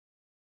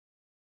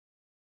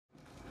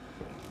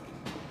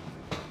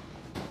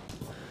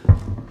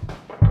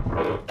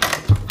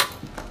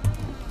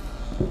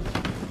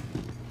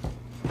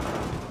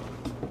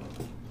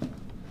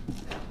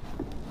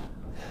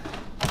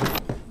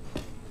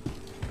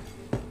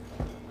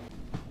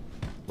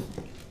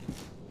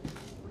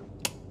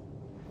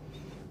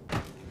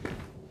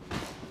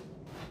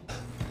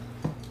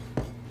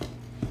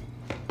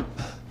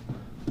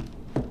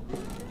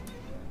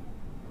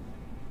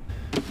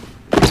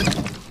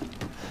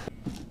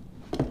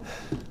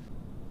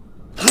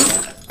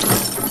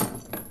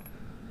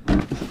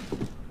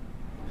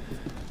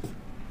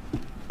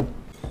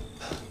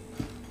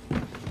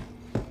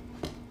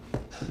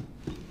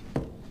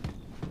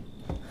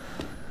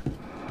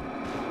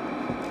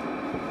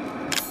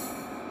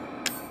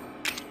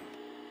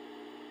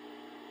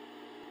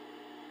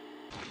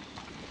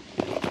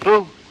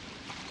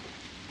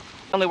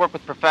only work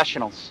with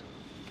professionals.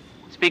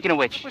 Speaking of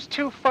which... It was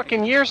 2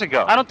 fucking years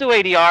ago. I don't do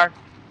ADR.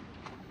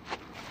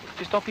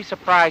 Just don't be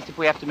surprised if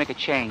we have to make a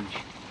change.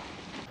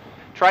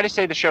 Try to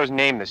say the show's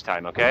name this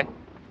time, okay?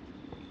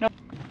 No.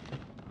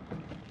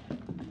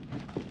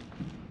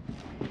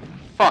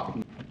 Fuck.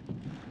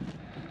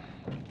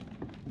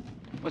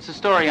 What's the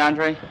story,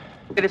 Andre?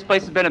 This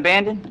place has been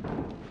abandoned?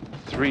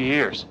 3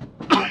 years.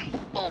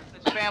 Oh,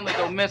 this family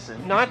go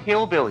missing. Not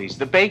hillbillies,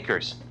 the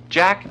Bakers.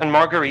 Jack and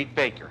Marguerite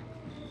Baker.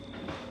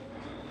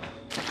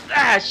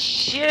 Ah,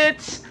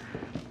 shit!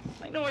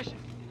 I know I should...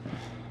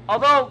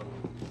 Although,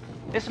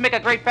 this would make a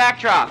great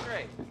backdrop.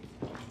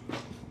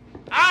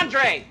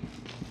 Andre!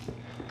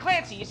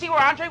 Clancy, you see where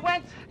Andre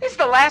went? This is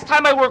the last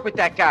time I work with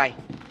that guy.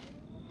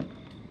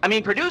 I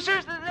mean,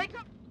 producers, they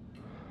come...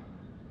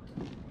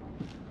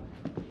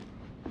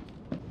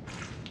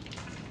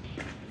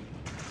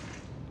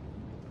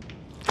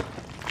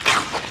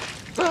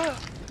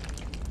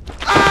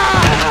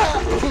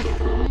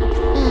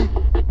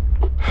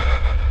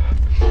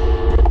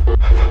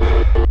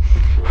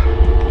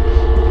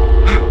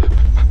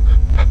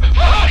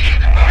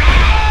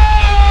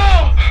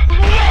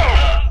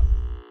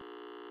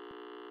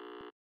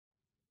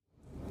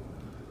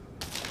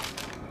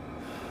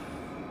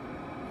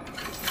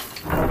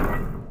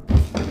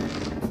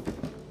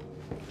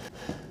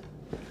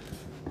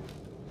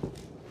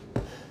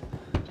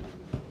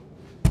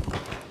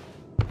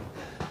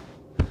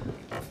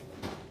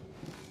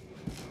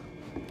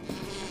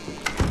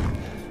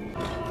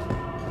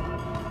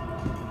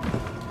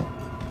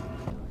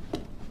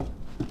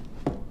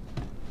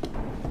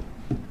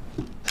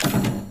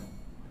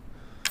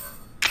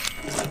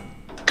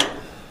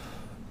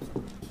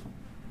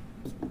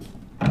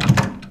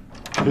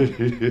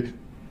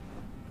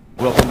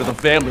 Welcome to the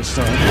family,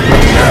 son.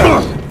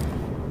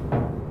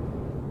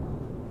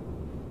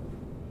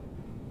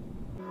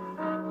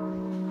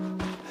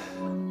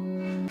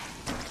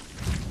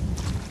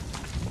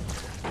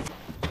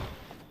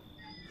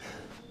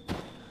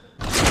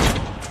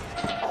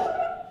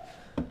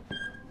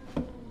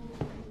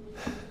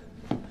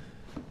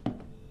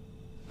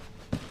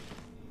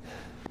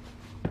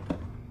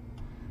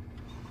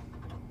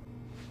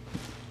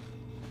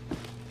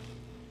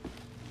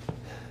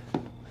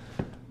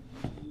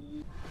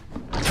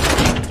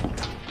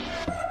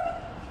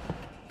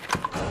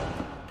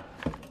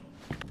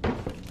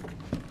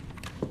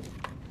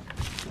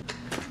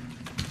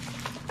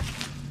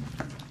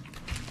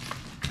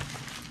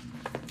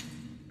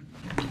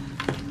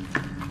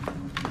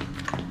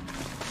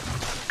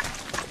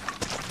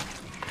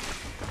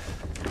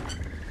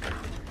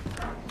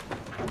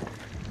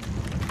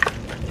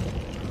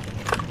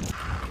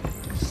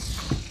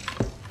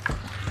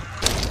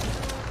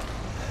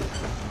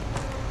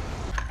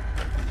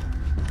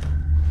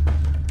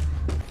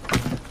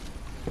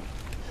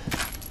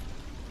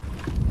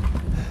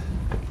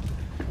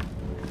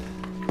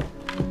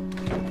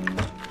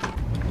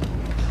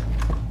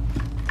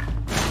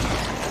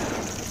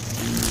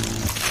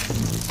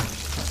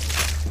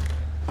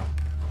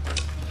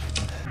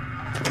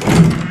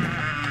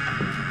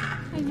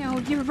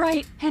 You're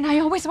right, and I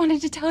always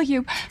wanted to tell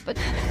you, but...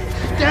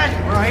 Dad,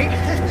 right?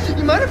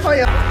 You mind if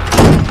I...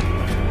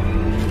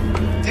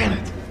 Damn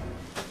it.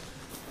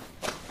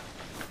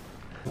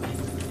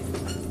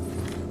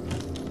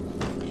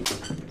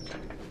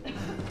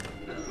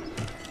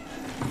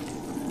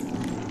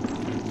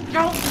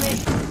 Don't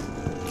make...